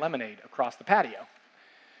noticed they had lemonade across the patio.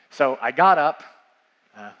 So I got up.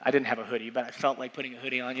 I didn't have a hoodie, but I felt like putting a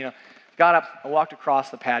hoodie on, Got up, I walked across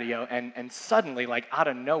the patio, and suddenly, like out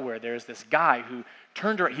of nowhere, there's this guy who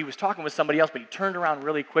turned around. He was talking with somebody else, but he turned around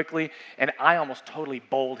really quickly, and I almost totally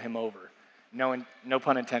bowled him over. No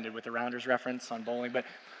pun intended with the Rounders reference on bowling, but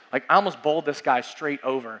like I almost bowled this guy straight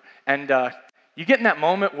over. And you get in that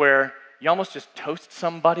moment where you almost just toast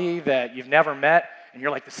somebody that you've never met, and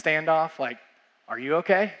you're like the standoff, like, are you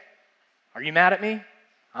okay? Are you mad at me?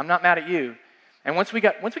 I'm not mad at you. And once we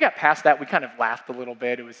got past that, we kind of laughed a little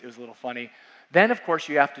bit. It was a little funny. Then, of course,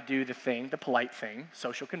 you have to do the polite thing.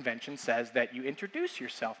 Social convention says that you introduce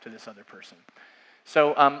yourself to this other person.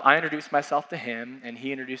 So I introduced myself to him, and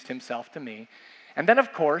he introduced himself to me. And then,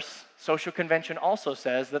 of course, social convention also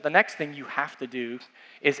says that the next thing you have to do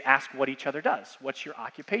is ask what each other does. What's your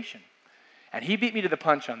occupation? And he beat me to the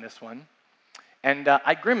punch on this one. And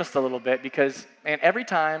I grimaced a little bit because, man, every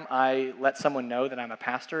time I let someone know that I'm a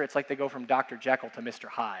pastor, it's like they go from Dr. Jekyll to Mr.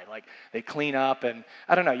 Hyde. Like, they clean up, and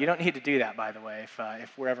I don't know. You don't need to do that, by the way,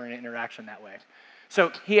 if we're ever in an interaction that way.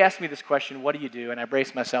 So he asked me this question, what do you do? And I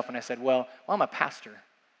braced myself, and I said, well, I'm a pastor.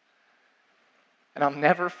 And I'll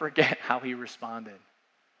never forget how he responded,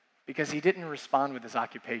 because he didn't respond with his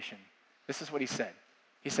occupation. This is what he said.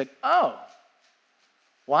 He said, oh,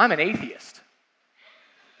 well, I'm an atheist.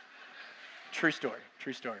 True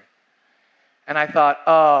story. And I thought,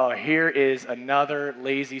 oh, here is another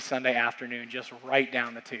lazy Sunday afternoon just right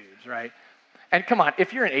down the tubes, right? And come on,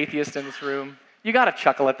 if you're an atheist in this room, you got to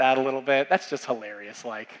chuckle at that a little bit. That's just hilarious,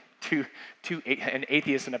 like an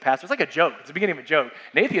atheist and a pastor. It's like a joke. It's the beginning of a joke.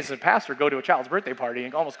 An atheist and a pastor go to a child's birthday party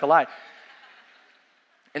and almost collide.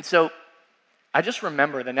 And so I just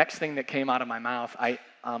remember the next thing that came out of my mouth,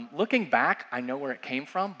 looking back, I know where it came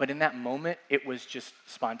from, but in that moment, it was just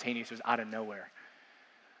spontaneous. It was out of nowhere.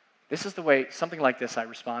 This is the way, something like this, I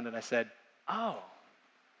responded. I said, oh,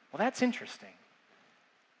 well, that's interesting.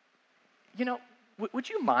 Would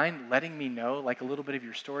you mind letting me know, like, a little bit of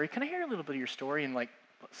your story? Can I hear a little bit of your story and, like,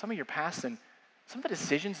 some of your past and some of the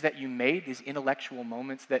decisions that you made, these intellectual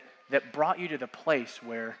moments that brought you to the place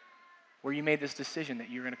where you made this decision that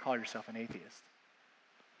you're going to call yourself an atheist?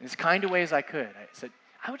 In as kind a way as I could. I said,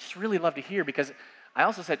 I would just really love to hear, because I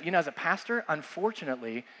also said, as a pastor,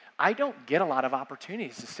 unfortunately, I don't get a lot of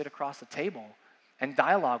opportunities to sit across the table and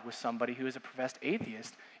dialogue with somebody who is a professed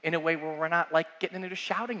atheist in a way where we're not like getting into a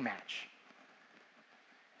shouting match.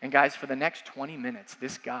 And guys, for the next 20 minutes,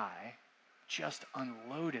 this guy just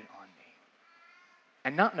unloaded on me.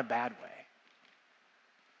 And not in a bad way.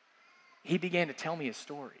 He began to tell me his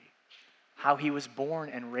story. How he was born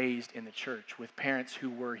and raised in the church with parents who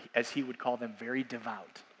were, as he would call them, very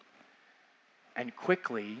devout. And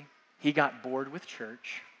quickly, he got bored with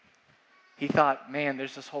church. He thought, man,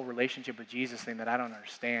 there's this whole relationship with Jesus thing that I don't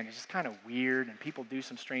understand. It's just kind of weird, and people do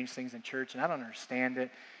some strange things in church, and I don't understand it.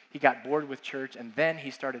 He got bored with church, and then he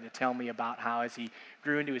started to tell me about how, as he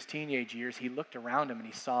grew into his teenage years, he looked around him and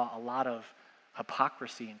he saw a lot of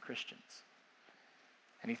hypocrisy in Christians.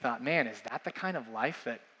 And he thought, man, is that the kind of life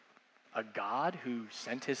that a God who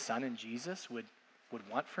sent his son in Jesus would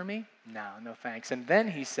want for me? No thanks. And then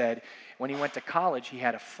he said, when he went to college, he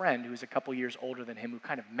had a friend who was a couple years older than him who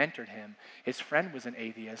kind of mentored him. His friend was an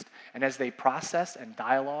atheist, and as they processed and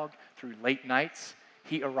dialogued through late nights,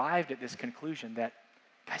 he arrived at this conclusion that,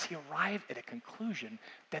 guys, he arrived at a conclusion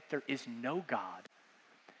that there is no God,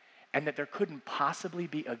 and that there couldn't possibly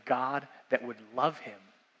be a God that would love him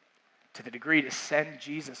to the degree to send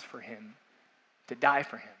Jesus for him, to die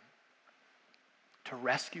for him, to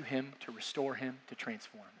rescue him, to restore him, to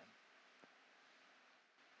transform him.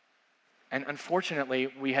 And unfortunately,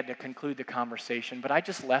 we had to conclude the conversation, but I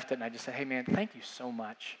just left it and I just said, hey man, thank you so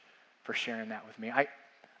much for sharing that with me.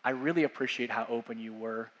 I really appreciate how open you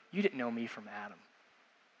were. You didn't know me from Adam.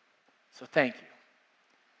 So thank you.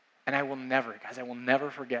 And I will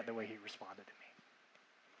never forget the way he responded to me.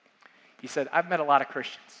 He said, I've met a lot of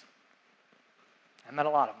Christians. I met a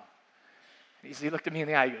lot of them. And he looked at me in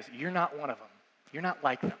the eye, he goes, you're not one of them. You're not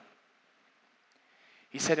like them.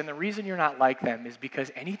 He said, and the reason you're not like them is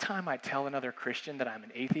because anytime I tell another Christian that I'm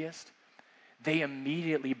an atheist, they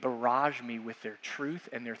immediately barrage me with their truth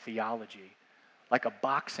and their theology, like a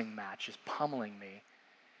boxing match is pummeling me.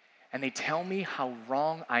 And they tell me how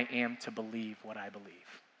wrong I am to believe what I believe.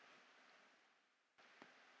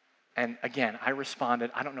 And again, I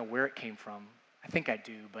responded, I don't know where it came from. I think I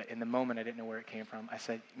do, but in the moment I didn't know where it came from. I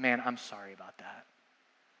said, man, I'm sorry about that.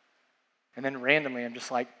 And then randomly I'm just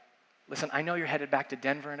like, listen, I know you're headed back to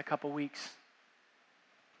Denver in a couple weeks.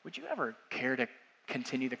 Would you ever care to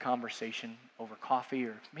continue the conversation over coffee,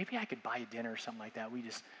 or maybe I could buy you dinner or something like that? We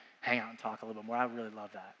just hang out and talk a little bit more. I really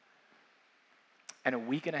love that. And a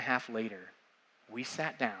week and a half later, we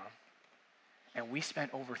sat down and we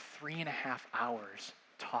spent over 3.5 hours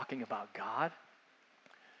talking about God,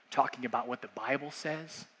 talking about what the Bible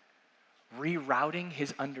says, rerouting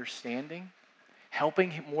his understanding,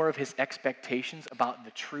 helping him more of his expectations about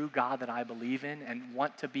the true God that I believe in and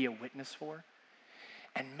want to be a witness for.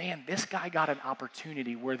 And man, this guy got an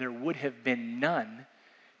opportunity where there would have been none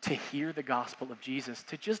to hear the gospel of Jesus,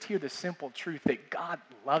 to just hear the simple truth that God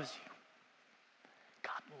loves you.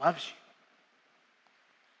 God loves you.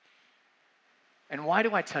 And why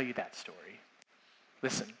do I tell you that story?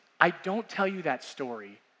 Listen, I don't tell you that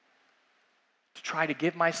story to try to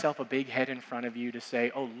give myself a big head in front of you to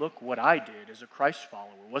say, oh, look what I did as a Christ follower.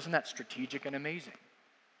 Wasn't that strategic and amazing?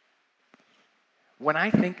 When I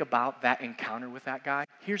think about that encounter with that guy,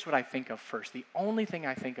 here's what I think of first. The only thing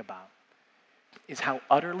I think about is how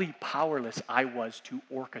utterly powerless I was to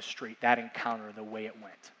orchestrate that encounter the way it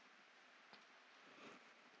went.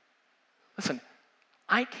 Listen,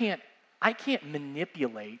 I can't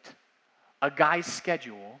manipulate a guy's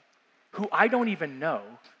schedule who I don't even know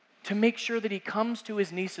to make sure that he comes to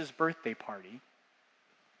his niece's birthday party,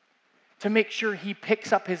 to make sure he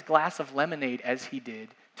picks up his glass of lemonade as he did,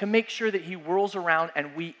 to make sure that he whirls around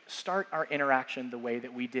and we start our interaction the way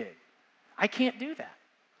that we did. I can't do that.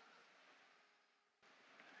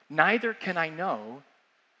 Neither can I know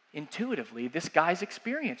intuitively this guy's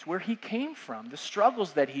experience, where he came from, the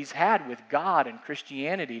struggles that he's had with God and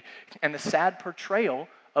Christianity, and the sad portrayal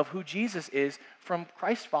of who Jesus is from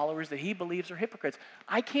Christ followers that he believes are hypocrites.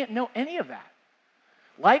 I can't know any of that.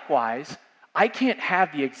 Likewise, I can't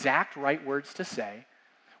have the exact right words to say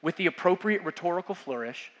with the appropriate rhetorical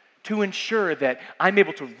flourish to ensure that I'm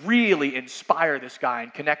able to really inspire this guy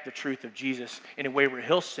and connect the truth of Jesus in a way where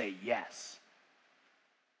he'll say yes.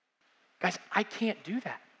 Guys, I can't do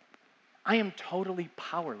that. I am totally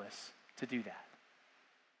powerless to do that.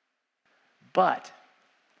 But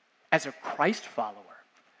as a Christ follower,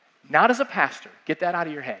 not as a pastor, get that out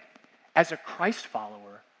of your head. As a Christ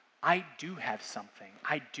follower, I do have something.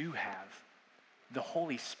 I do have the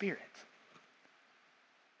Holy Spirit.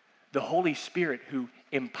 The Holy Spirit who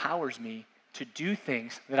empowers me to do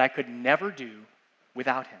things that I could never do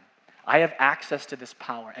without him. I have access to this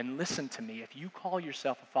power. And listen to me, if you call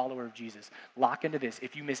yourself a follower of Jesus, lock into this.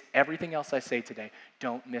 If you miss everything else I say today,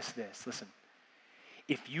 don't miss this. Listen,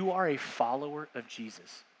 if you are a follower of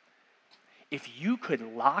Jesus, if you could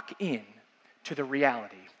lock in to the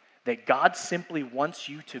reality that God simply wants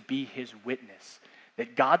you to be his witness,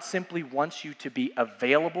 that God simply wants you to be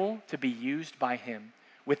available to be used by him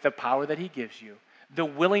with the power that he gives you, the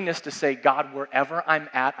willingness to say, God, wherever I'm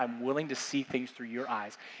at, I'm willing to see things through your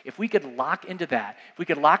eyes. If we could lock into that, if we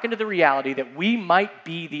could lock into the reality that we might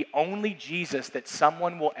be the only Jesus that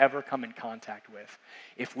someone will ever come in contact with,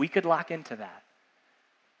 if we could lock into that,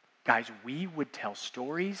 guys, we would tell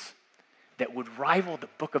stories that would rival the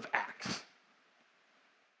book of Acts.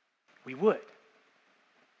 We would.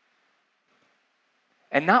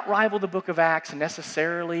 And not rival the book of Acts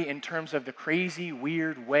necessarily in terms of the crazy,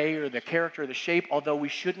 weird way or the character or the shape, although we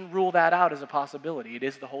shouldn't rule that out as a possibility. It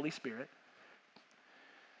is the Holy Spirit.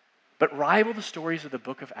 But rival the stories of the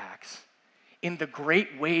book of Acts in the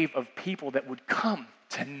great wave of people that would come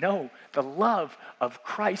to know the love of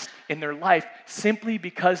Christ in their life simply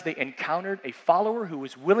because they encountered a follower who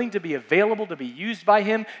was willing to be available to be used by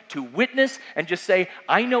him to witness and just say,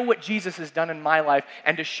 I know what Jesus has done in my life,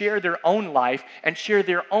 and to share their own life and share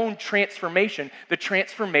their own transformation, the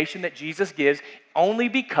transformation that Jesus gives only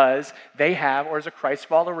because they have, or as a Christ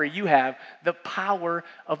follower, you have the power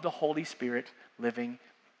of the Holy Spirit living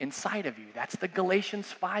inside of you. That's the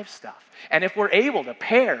Galatians 5 stuff. And if we're able to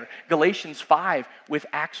pair Galatians 5 with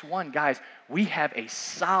Acts 1, guys, we have a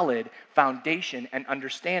solid foundation and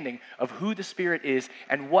understanding of who the Spirit is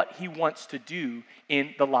and what he wants to do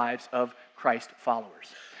in the lives of Christ followers.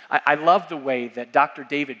 I love the way that Dr.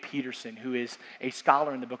 David Peterson, who is a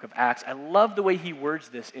scholar in the book of Acts, I love the way he words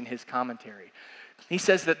this in his commentary. He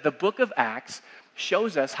says that the book of Acts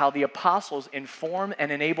shows us how the apostles inform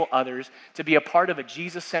and enable others to be a part of a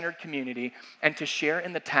Jesus-centered community and to share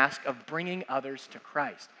in the task of bringing others to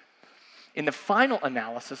Christ. In the final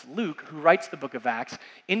analysis, Luke, who writes the book of Acts,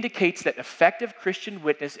 indicates that effective Christian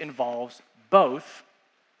witness involves both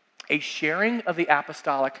a sharing of the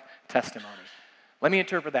apostolic testimony. Let me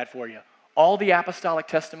interpret that for you. All the apostolic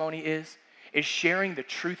testimony is sharing the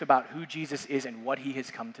truth about who Jesus is and what he has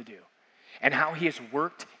come to do, and how he has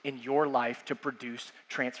worked in your life to produce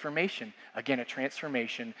transformation. Again, a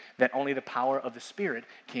transformation that only the power of the Spirit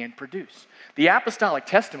can produce. The apostolic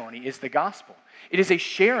testimony is the gospel. It is a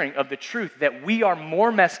sharing of the truth that we are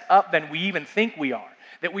more messed up than we even think we are,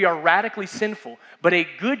 that we are radically sinful, but a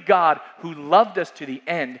good God who loved us to the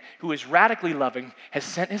end, who is radically loving, has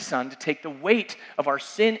sent his Son to take the weight of our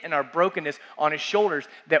sin and our brokenness on his shoulders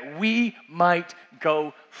that we might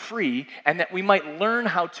go free and that we might learn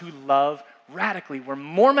how to love radically. We're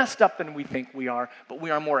more messed up than we think we are, but we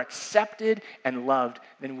are more accepted and loved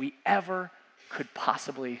than we ever could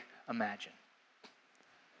possibly imagine.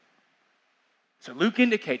 So Luke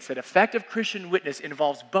indicates that effective Christian witness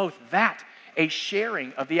involves both that, a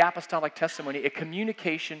sharing of the apostolic testimony, a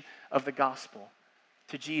communication of the gospel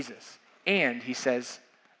to Jesus, and, he says,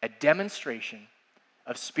 a demonstration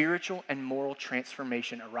of spiritual and moral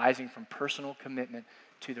transformation arising from personal commitment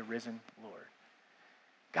to the risen Lord.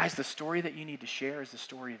 Guys, the story that you need to share is the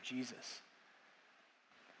story of Jesus.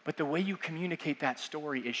 But the way you communicate that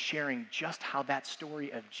story is sharing just how that story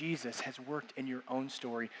of Jesus has worked in your own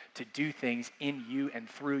story to do things in you and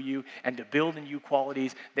through you and to build in you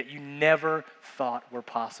qualities that you never thought were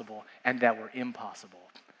possible and that were impossible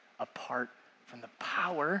apart from the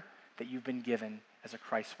power that you've been given as a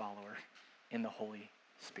Christ follower in the Holy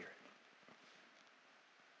Spirit.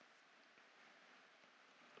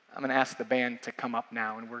 I'm going to ask the band to come up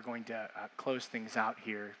now, and we're going to close things out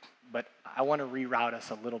here. But I want to reroute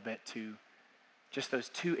us a little bit to just those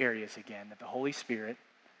two areas again, that the Holy Spirit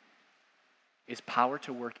is power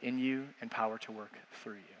to work in you and power to work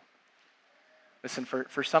through you. Listen,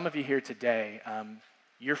 for some of you here today,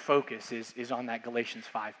 your focus is on that Galatians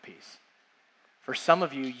 5 piece. For some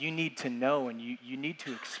of you, you need to know and you need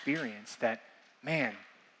to experience that, man,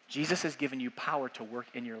 Jesus has given you power to work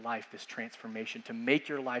in your life, this transformation, to make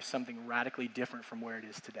your life something radically different from where it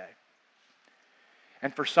is today.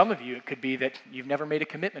 And for some of you, it could be that you've never made a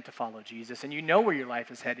commitment to follow Jesus, and you know where your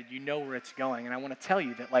life is headed, you know where it's going. And I want to tell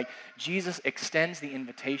you that, Jesus extends the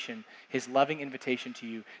invitation, his loving invitation to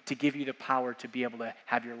you, to give you the power to be able to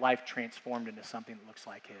have your life transformed into something that looks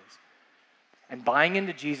like his. And buying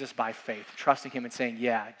into Jesus by faith, trusting him and saying,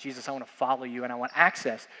 yeah, Jesus, I want to follow you, and I want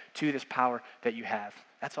access to this power that you have.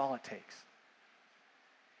 That's all it takes.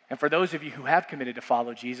 And for those of you who have committed to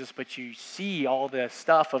follow Jesus, but you see all the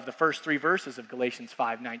stuff of the first 3 verses of Galatians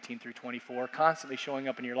 5:19 through 24 constantly showing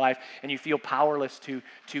up in your life, and you feel powerless to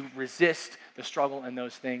resist the struggle in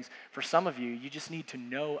those things, for some of you, you just need to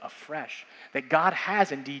know afresh that God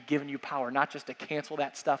has indeed given you power, not just to cancel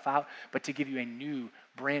that stuff out, but to give you a new,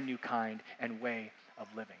 brand new kind and way of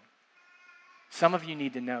living. Some of you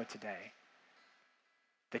need to know today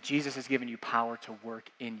that Jesus has given you power to work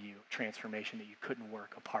in you, transformation that you couldn't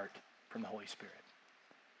work apart from the Holy Spirit.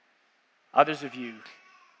 Others of you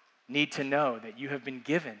need to know that you have been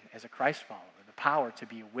given, as a Christ follower, the power to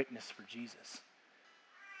be a witness for Jesus,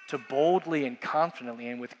 to boldly and confidently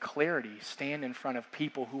and with clarity stand in front of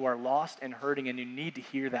people who are lost and hurting and who need to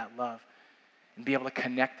hear that love and be able to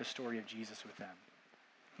connect the story of Jesus with them.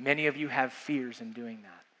 Many of you have fears in doing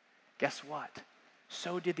that. Guess what?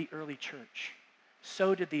 So did the early church.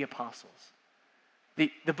 So did the apostles.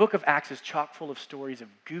 The book of Acts is chock full of stories of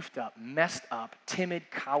goofed up, messed up, timid,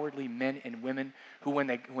 cowardly men and women who, when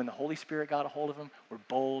the Holy Spirit got a hold of them, were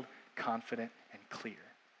bold, confident, and clear.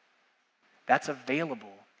 That's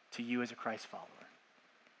available to you as a Christ follower.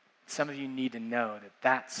 Some of you need to know that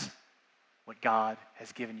that's what God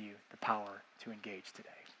has given you the power to engage today.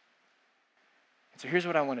 And so here's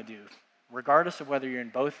what I want to do. Regardless of whether you're in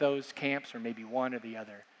both those camps or maybe one or the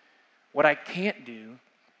other, what I can't do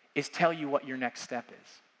is tell you what your next step is.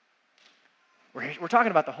 We're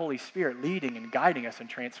talking about the Holy Spirit leading and guiding us and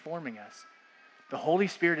transforming us. The Holy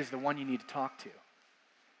Spirit is the one you need to talk to.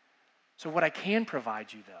 So what I can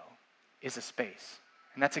provide you, though, is a space.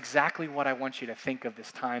 And that's exactly what I want you to think of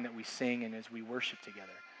this time that we sing and as we worship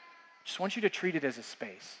together. I just want you to treat it as a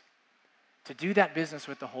space. To do that business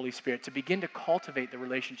with the Holy Spirit, to begin to cultivate the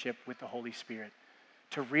relationship with the Holy Spirit,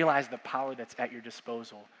 to realize the power that's at your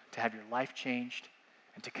disposal, to have your life changed,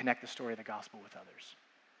 and to connect the story of the gospel with others.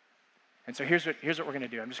 And so here's what we're going to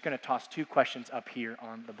do. I'm just going to toss 2 questions up here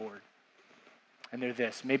on the board. And they're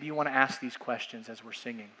this. Maybe you want to ask these questions as we're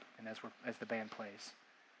singing and as the band plays.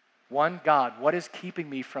 One, God, what is keeping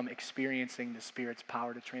me from experiencing the Spirit's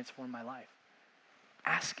power to transform my life?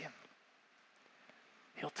 Ask him.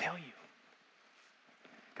 He'll tell you.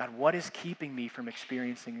 God, what is keeping me from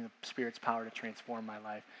experiencing the Spirit's power to transform my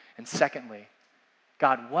life? And secondly,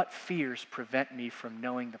 God, what fears prevent me from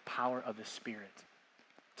knowing the power of the Spirit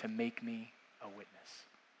to make me a witness?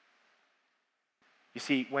 You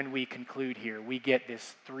see, when we conclude here, we get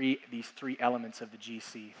these three elements of the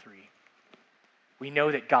GC3. We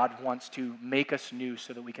know that God wants to make us new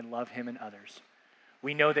so that we can love him and others.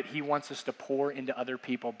 We know that he wants us to pour into other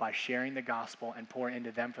people by sharing the gospel and pour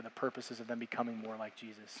into them for the purposes of them becoming more like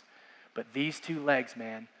Jesus. But these two legs,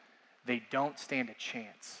 man, they don't stand a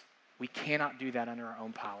chance. We cannot do that under our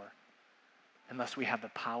own power unless we have the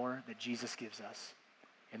power that Jesus gives us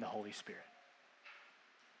in the Holy Spirit.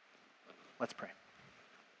 Let's pray.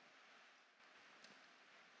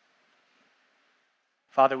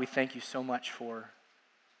 Father, we thank you so much for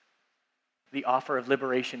the offer of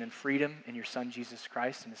liberation and freedom in your Son, Jesus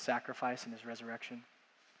Christ, and his sacrifice and his resurrection.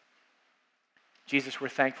 Jesus, we're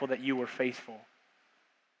thankful that you were faithful,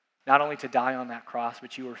 not only to die on that cross,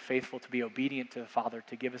 but you were faithful to be obedient to the Father,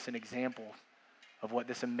 to give us an example of what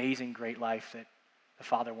this amazing, great life that the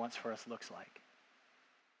Father wants for us looks like.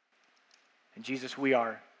 And Jesus, we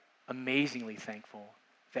are amazingly thankful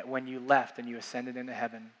that when you left and you ascended into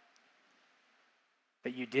heaven,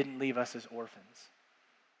 that you didn't leave us as orphans.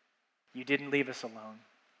 You didn't leave us alone.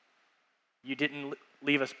 You didn't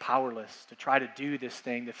leave us powerless to try to do this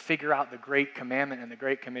thing, to figure out the great commandment and the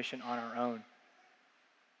great commission on our own.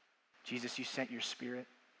 Jesus, you sent your Spirit.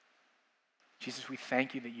 Jesus, we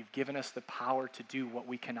thank you that you've given us the power to do what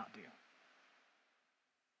we cannot do.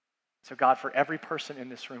 So God, for every person in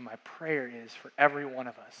this room, my prayer is for every one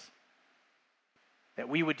of us, that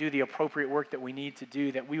we would do the appropriate work that we need to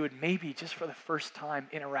do, that we would maybe just for the first time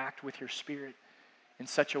interact with your Spirit in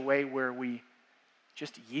such a way where we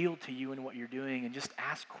just yield to you in what you're doing and just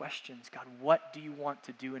ask questions. God, what do you want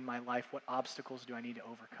to do in my life? What obstacles do I need to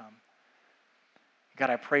overcome? God,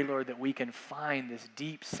 I pray, Lord, that we can find this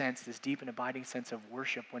deep sense, this deep and abiding sense of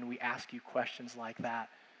worship when we ask you questions like that.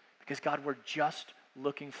 Because God, we're just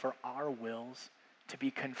looking for our wills to be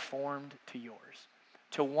conformed to yours,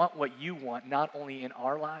 to want what you want, not only in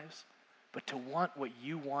our lives, but to want what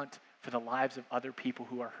you want for the lives of other people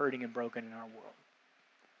who are hurting and broken in our world.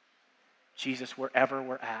 Jesus, wherever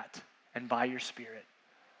we're at, and by your Spirit,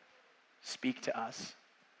 speak to us.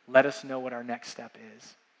 Let us know what our next step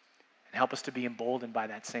is. And help us to be emboldened by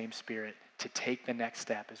that same Spirit to take the next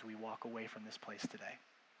step as we walk away from this place today.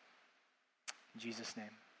 In Jesus'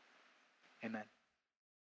 name, amen.